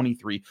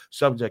LOCKED23,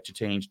 subject to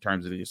change,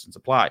 terms and conditions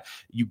apply.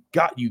 You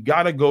got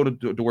to go to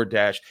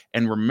DoorDash,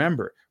 and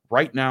remember,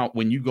 right now,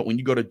 when you go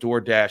to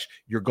DoorDash,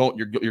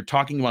 you're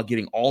talking about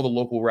getting all the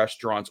local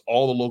restaurants,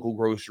 all the local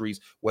groceries,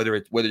 whether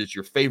it's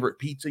your favorite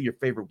pizza, your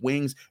favorite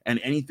wings,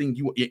 and anything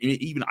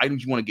even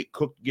items you want to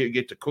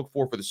get to cook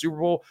for the Super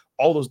Bowl.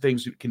 All those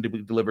things can be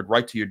delivered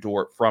right to your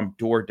door from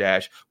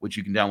DoorDash, which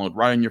you can download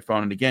right on your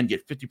phone. And again,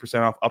 get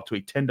 50% off up to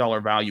a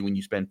 $10 value when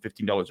you spend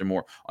 $15 or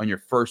more on your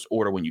first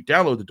order when you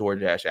download the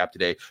DoorDash app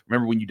today.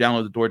 Remember, when you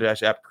download the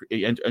DoorDash app,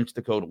 enter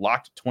the code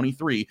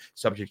LOCKED23,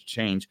 subject to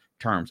change,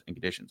 terms and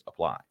conditions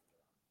apply.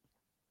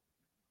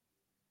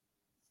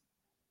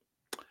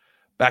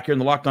 Back here in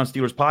the Locked On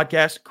Steelers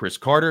podcast, Chris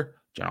Carter,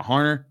 Jenna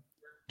Harner.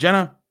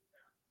 Jenna,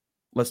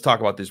 let's talk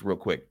about this real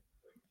quick.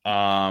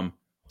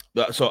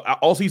 So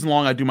all season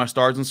long, I do my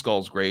stars and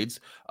skulls grades.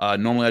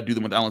 Normally, I do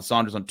them with Alan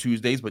Saunders on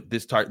Tuesdays, but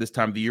this time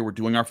of the year, we're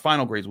doing our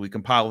final grades. We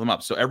compile them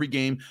up. So every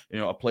game,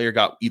 a player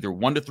got either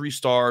 1 to 3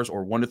 stars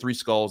or 1 to 3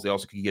 skulls. They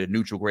also could get a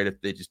neutral grade if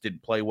they just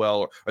didn't play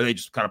well, or they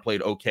just kind of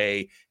played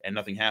okay and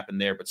nothing happened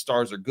there. But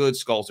stars are good,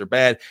 skulls are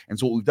bad. And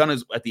so what we've done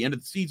is at the end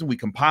of the season, we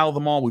compile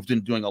them all. We've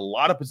been doing a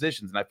lot of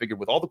positions, and I figured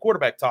with all the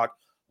quarterback talk,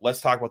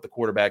 let's talk about the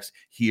quarterbacks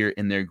here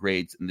in their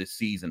grades in this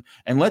season.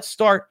 And let's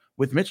start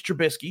with Mitch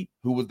Trubisky,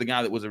 who was the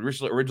guy that was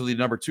originally the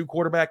number 2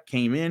 quarterback,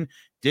 came in,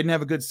 didn't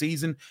have a good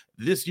season.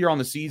 This year on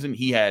the season,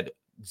 he had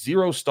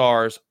 0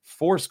 stars,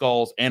 4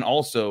 skulls, and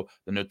also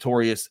the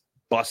notorious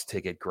bus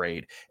ticket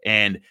grade.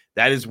 And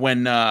that is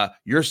when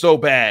you're so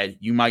bad,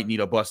 you might need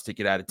a bus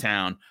ticket out of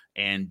town.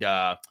 And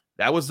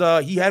that was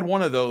he had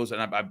one of those,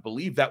 and I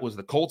believe that was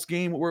the Colts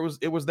game where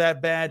it was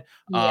that bad.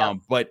 Yeah.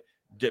 But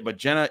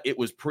Jenna, it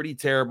was pretty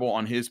terrible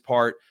on his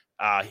part.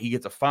 He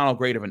gets a final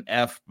grade of an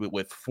F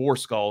with 4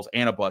 skulls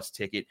and a bus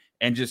ticket,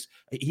 and just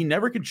he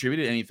never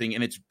contributed anything.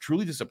 And it's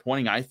truly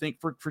disappointing, I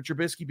think, for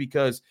Trubisky,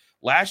 because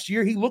last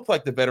year he looked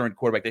like the veteran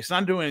quarterback. They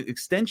signed doing an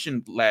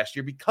extension last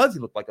year because he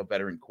looked like a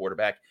veteran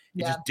quarterback.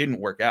 It just didn't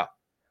work out.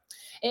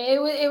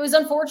 It was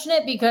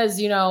unfortunate because,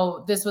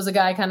 this was a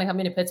guy kind of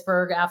coming to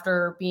Pittsburgh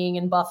after being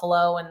in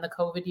Buffalo, and the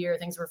COVID year,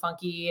 things were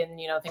funky and,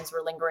 things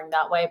were lingering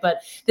that way.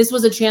 But this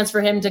was a chance for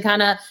him to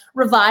kind of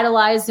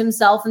revitalize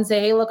himself and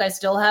say, hey, look, I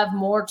still have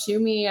more to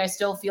me. I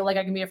still feel like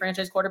I can be a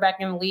franchise quarterback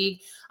in the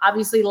league.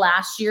 Obviously,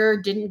 last year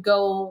didn't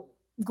go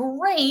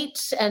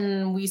great.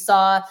 And we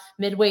saw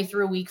midway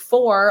through week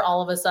 4,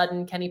 all of a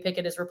sudden, Kenny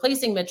Pickett is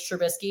replacing Mitch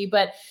Trubisky.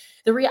 But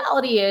the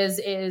reality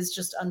is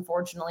just,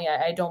 unfortunately,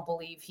 I don't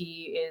believe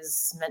he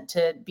is meant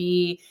to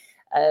be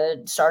a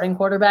starting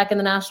quarterback in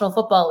the National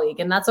Football League.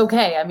 And that's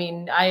okay. I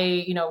mean,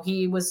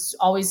 he was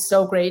always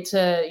so great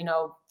to,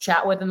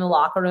 chat with in the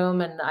locker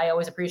room. And I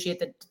always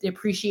appreciated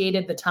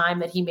the time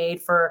that he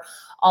made for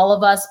all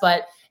of us.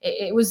 But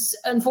it was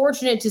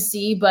unfortunate to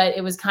see, but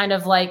it was kind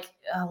of like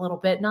a little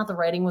bit, not the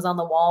writing was on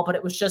the wall, but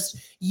it was just,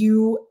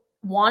 you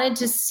wanted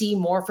to see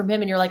more from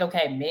him, and you're like,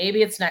 okay,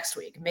 maybe it's next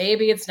week.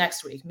 Maybe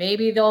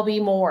there'll be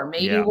more.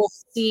 Maybe we'll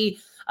see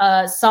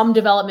some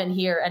development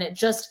here. And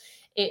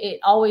it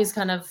always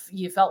kind of,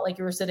 you felt like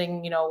you were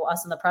sitting,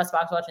 us in the press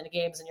box watching the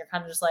games, and you're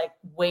kind of just like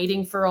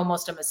waiting for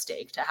almost a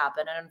mistake to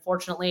happen. And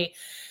unfortunately,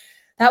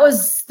 that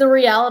was the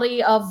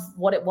reality of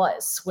what it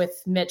was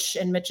with Mitch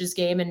and Mitch's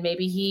game. And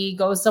maybe he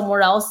goes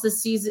somewhere else this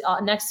season,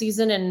 next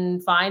season,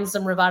 and finds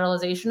some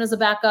revitalization as a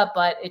backup.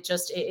 But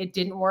it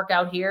didn't work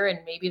out here. And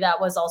maybe that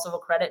was also a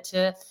credit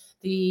to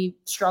the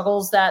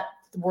struggles that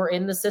were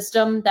in the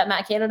system that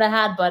Matt Canada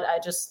had. But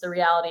the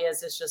reality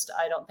is,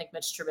 I don't think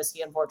Mitch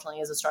Trubisky,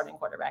 unfortunately, is a starting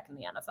quarterback in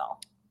the NFL.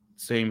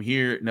 Same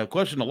here. Now,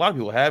 question a lot of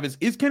people have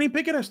is Kenny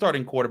Pickett a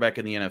starting quarterback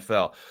in the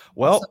NFL?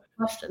 Well,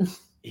 question.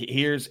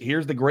 Here's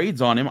the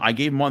grades on him. I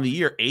gave him on the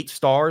year 8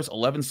 stars,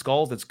 11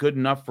 skulls. That's good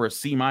enough for a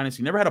C-.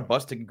 He never had a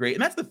bus ticket grade.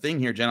 And that's the thing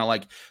here, Jenna.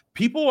 Like,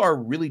 people are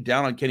really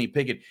down on Kenny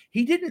Pickett.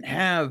 He didn't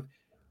have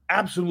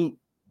absolute,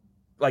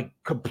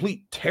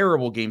 complete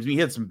terrible games. I mean,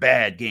 he had some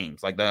bad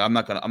games. Like, I'm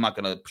not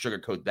gonna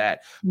sugarcoat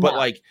that.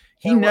 But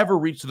he never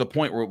reached to the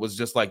point where it was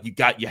just like,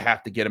 you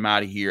have to get him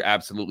out of here.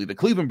 Absolutely.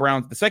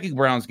 The second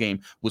Browns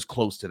game was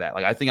close to that.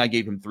 Like, I think I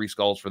gave him 3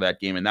 skulls for that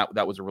game, and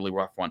that was a really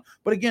rough one.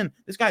 But again,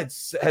 this guy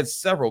has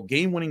several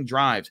game-winning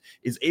drives,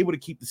 is able to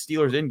keep the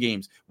Steelers in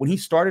games. When he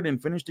started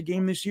and finished a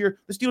game this year,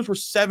 the Steelers were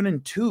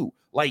 7-2.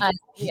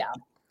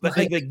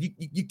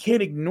 You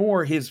can't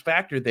ignore his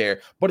factor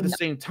there. But at the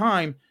same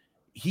time,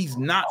 he's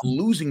not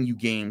losing you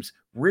games.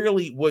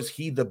 Rarely was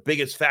he the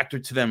biggest factor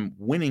to them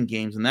winning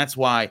games, and that's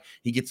why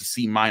he gets a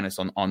C-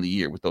 on the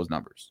year with those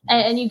numbers.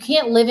 And you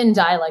can't live and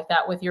die like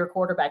that with your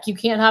quarterback. You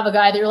can't have a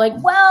guy that you're like,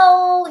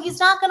 well, he's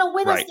not going to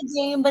win us the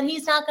game, but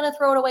he's not going to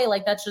throw it away.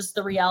 Like, that's just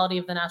the reality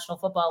of the National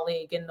Football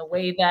League and the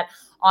way that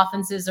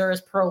offenses are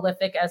as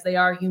prolific as they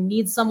are. You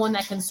need someone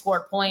that can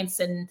score points.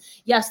 And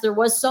yes, there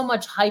was so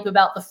much hype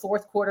about the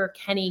fourth quarter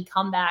Kenny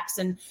comebacks,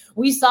 and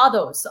we saw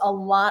those a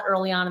lot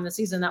early on in the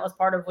season. That was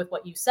part of with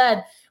what you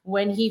said.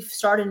 When he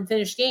started and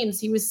finished games,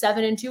 he was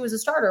 7-2 as a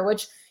starter,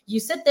 which you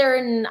sit there,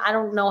 and I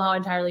don't know how I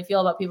entirely feel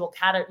about people.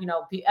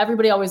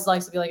 Everybody always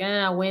likes to be like,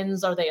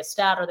 wins, are they a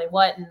stat? Are they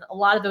what? And a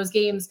lot of those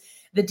games,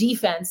 the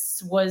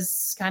defense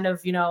was kind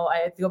of,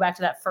 I go back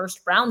to that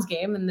first Browns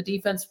game, and the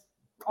defense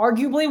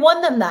arguably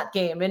won them that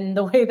game in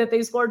the way that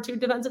they scored 2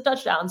 defensive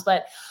touchdowns.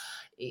 But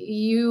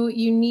you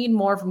need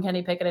more from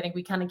Kenny Pickett. I think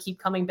we kind of keep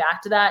coming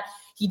back to that.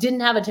 He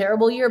didn't have a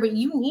terrible year, but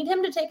you need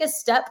him to take a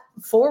step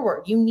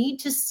forward. You need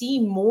to see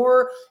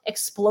more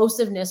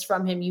explosiveness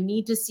from him. You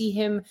need to see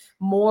him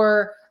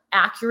more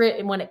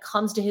accurate when it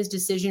comes to his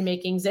decision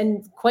making.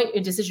 And quite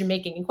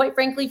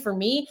frankly, for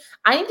me,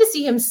 I need to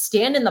see him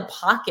stand in the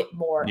pocket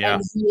more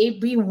and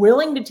be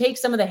willing to take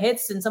some of the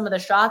hits and some of the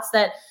shots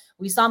that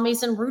we saw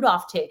Mason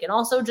Rudolph take, and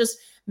also just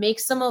make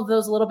some of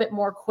those a little bit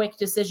more quick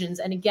decisions.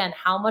 And again,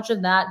 how much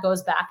of that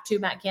goes back to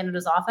Matt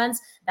Canada's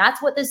offense?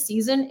 That's what this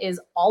season is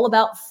all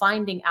about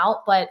finding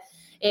out. But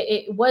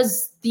it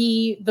was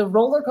the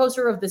roller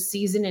coaster of the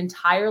season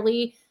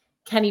entirely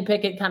Kenny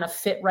Pickett kind of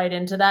fit right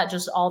into that,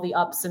 just all the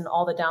ups and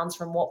all the downs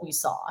from what we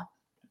saw.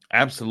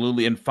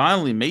 Absolutely. And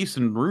finally,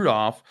 Mason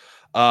Rudolph,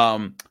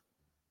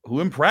 who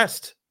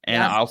impressed.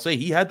 And Yes. I'll say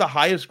he had the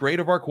highest grade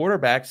of our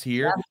quarterbacks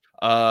here.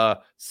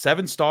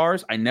 7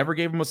 stars. I never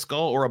gave him a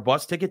skull or a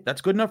bus ticket.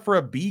 That's good enough for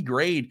a B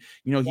grade.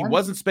 He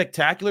wasn't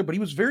spectacular, but he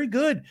was very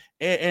good.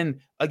 And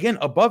again,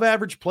 above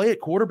average play at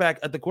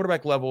the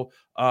quarterback level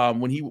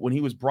when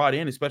he was brought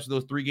in, especially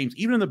those 3 games,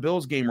 even in the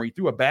Bills game where he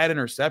threw a bad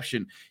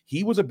interception,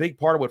 he was a big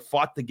part of what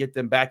fought to get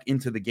them back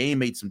into the game,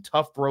 made some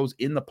tough throws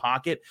in the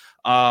pocket.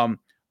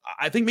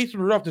 I think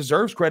Mason Rudolph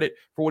deserves credit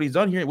for what he's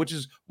done here, which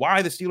is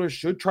why the Steelers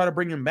should try to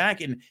bring him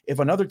back. And if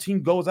another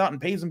team goes out and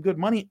pays him good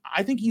money,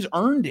 I think he's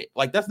earned it.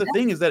 Like, that's the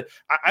thing, is that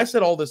I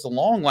said all this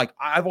along. Like,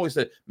 I've always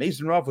said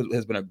Mason Rudolph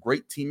has been a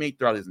great teammate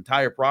throughout his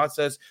entire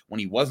process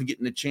when he wasn't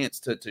getting the chance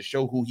to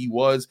show who he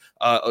was,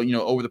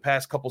 over the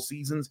past couple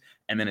seasons.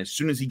 And then as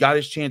soon as he got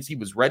his chance, he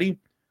was ready.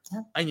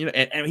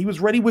 And he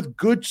was ready with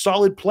good,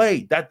 solid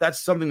play.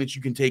 That's something that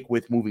you can take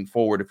with moving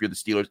forward if you're the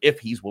Steelers, if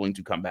he's willing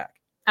to come back.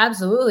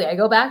 Absolutely. I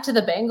go back to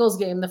the Bengals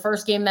game, the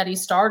first game that he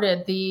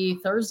started, the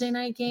Thursday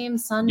night game,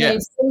 Sunday. Yeah,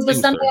 it was the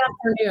Sunday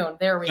afternoon.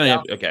 There we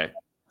go. Okay.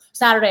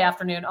 Saturday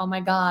afternoon. Oh my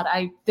God.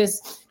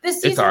 This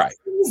season right.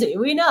 is easy.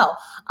 We know.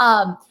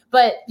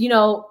 But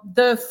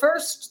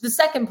the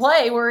second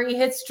play where he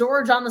hits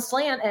George on the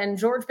slant and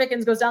George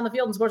Pickens goes down the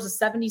field and scores a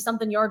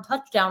 70-something yard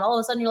touchdown. All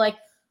of a sudden you're like,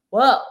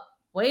 whoa,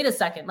 wait a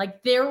second.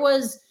 Like, there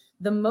was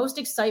the most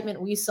excitement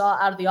we saw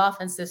out of the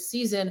offense this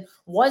season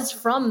was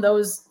from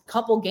those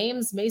couple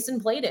games Mason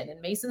played in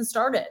and Mason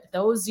started.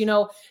 Those,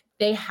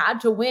 they had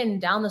to win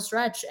down the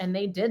stretch, and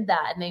they did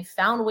that, and they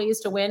found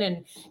ways to win.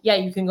 And yeah,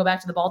 you can go back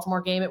to the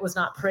Baltimore game. It was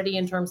not pretty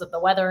in terms of the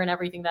weather and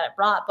everything that it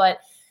brought, but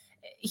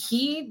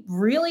he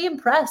really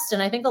impressed.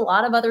 And I think a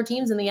lot of other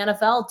teams in the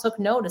NFL took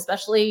note,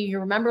 especially, you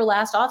remember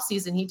last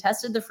offseason, he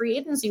tested the free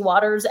agency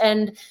waters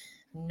and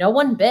no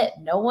one bit.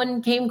 No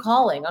one came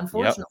calling,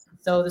 unfortunately. Yep.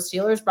 So the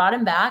Steelers brought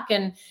him back.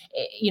 And,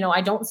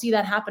 I don't see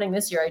that happening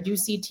this year. I do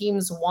see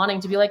teams wanting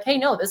to be like, hey,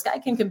 no, this guy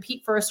can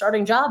compete for a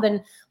starting job.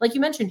 And like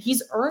you mentioned,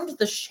 he's earned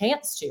the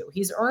chance to.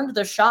 He's earned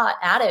the shot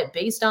at it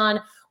based on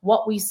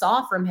what we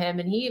saw from him.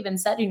 And he even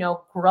said,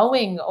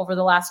 growing over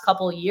the last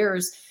couple of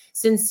years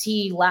since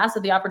he last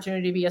had the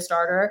opportunity to be a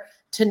starter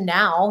to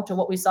now, to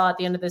what we saw at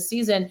the end of the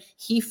season,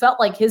 he felt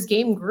like his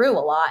game grew a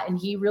lot and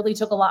he really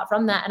took a lot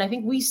from that. And I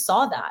think we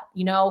saw that.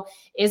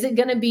 Is it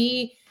going to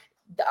be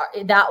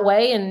that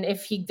way? And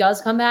if he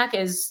does come back,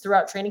 is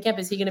throughout training camp,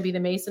 is he going to be the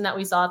Mason that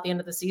we saw at the end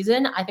of the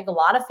season? I think a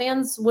lot of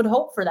fans would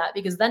hope for that,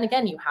 because then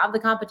again, you have the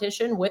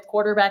competition with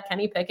quarterback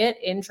Kenny Pickett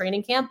in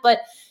training camp, but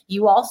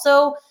you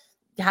also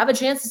have a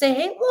chance to say,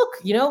 hey, look,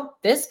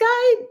 this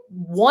guy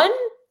won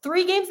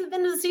 3 games at the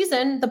end of the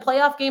season. The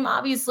playoff game,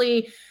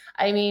 obviously,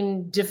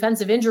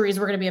 defensive injuries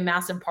were going to be a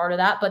massive part of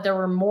that, but there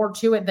were more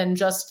to it than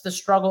just the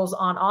struggles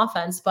on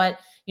offense. But,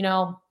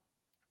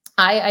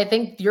 I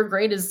think your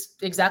grade is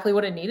exactly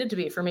what it needed to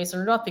be for Mason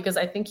Rudolph, because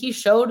I think he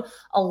showed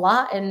a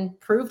lot and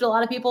proved to a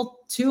lot of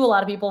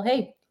people,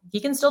 hey, he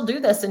can still do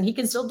this and he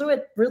can still do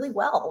it really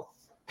well.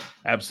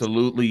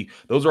 Absolutely.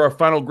 Those are our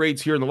final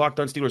grades here in the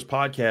Locked On Steelers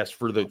podcast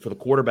for the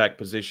quarterback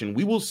position.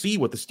 We will see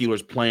what the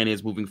Steelers' plan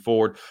is moving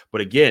forward. But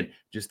again,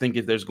 just think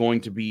if there's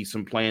going to be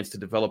some plans to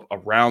develop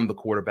around the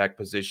quarterback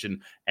position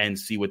and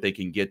see what they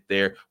can get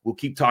there. We'll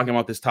keep talking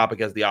about this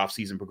topic as the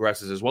offseason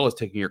progresses, as well as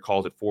taking your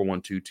calls at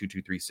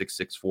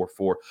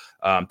 412-223-6644.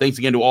 Thanks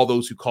again to all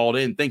those who called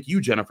in. Thank you,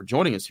 Jenna, for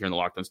joining us here in the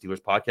Locked On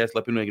Steelers podcast.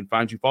 Let me know you can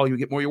find you, follow you,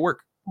 get more of your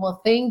work.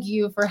 Well, thank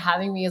you for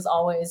having me as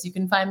always. You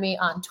can find me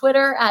on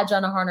Twitter at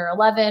Jenna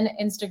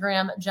Harner11,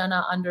 Instagram,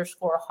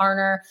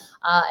 Jenna_Harner,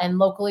 and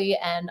locally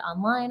and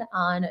online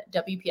on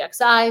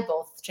WPXI,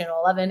 both Channel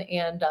 11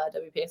 and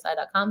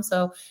WPXI.com.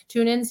 So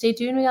tune in, stay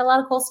tuned. We got a lot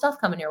of cool stuff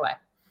coming your way.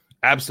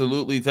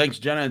 Absolutely. Thanks,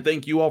 Jenna. And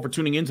thank you all for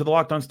tuning in to the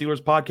Locked On Steelers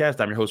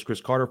podcast. I'm your host,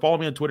 Chris Carter. Follow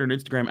me on Twitter and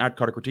Instagram at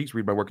Carter Critiques.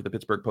 Read my work at the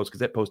Pittsburgh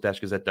Post-Gazette,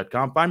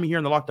 post-gazette.com. Find me here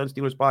in the Locked On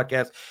Steelers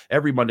podcast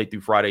every Monday through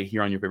Friday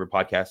here on your favorite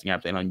podcasting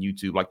apps and on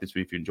YouTube. Like this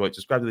video if you enjoyed.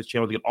 Subscribe to this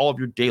channel to get all of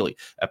your daily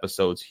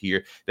episodes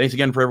here. Thanks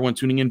again for everyone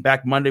tuning in.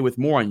 Back Monday with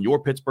more on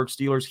your Pittsburgh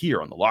Steelers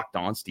here on the Locked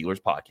On Steelers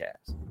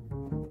podcast.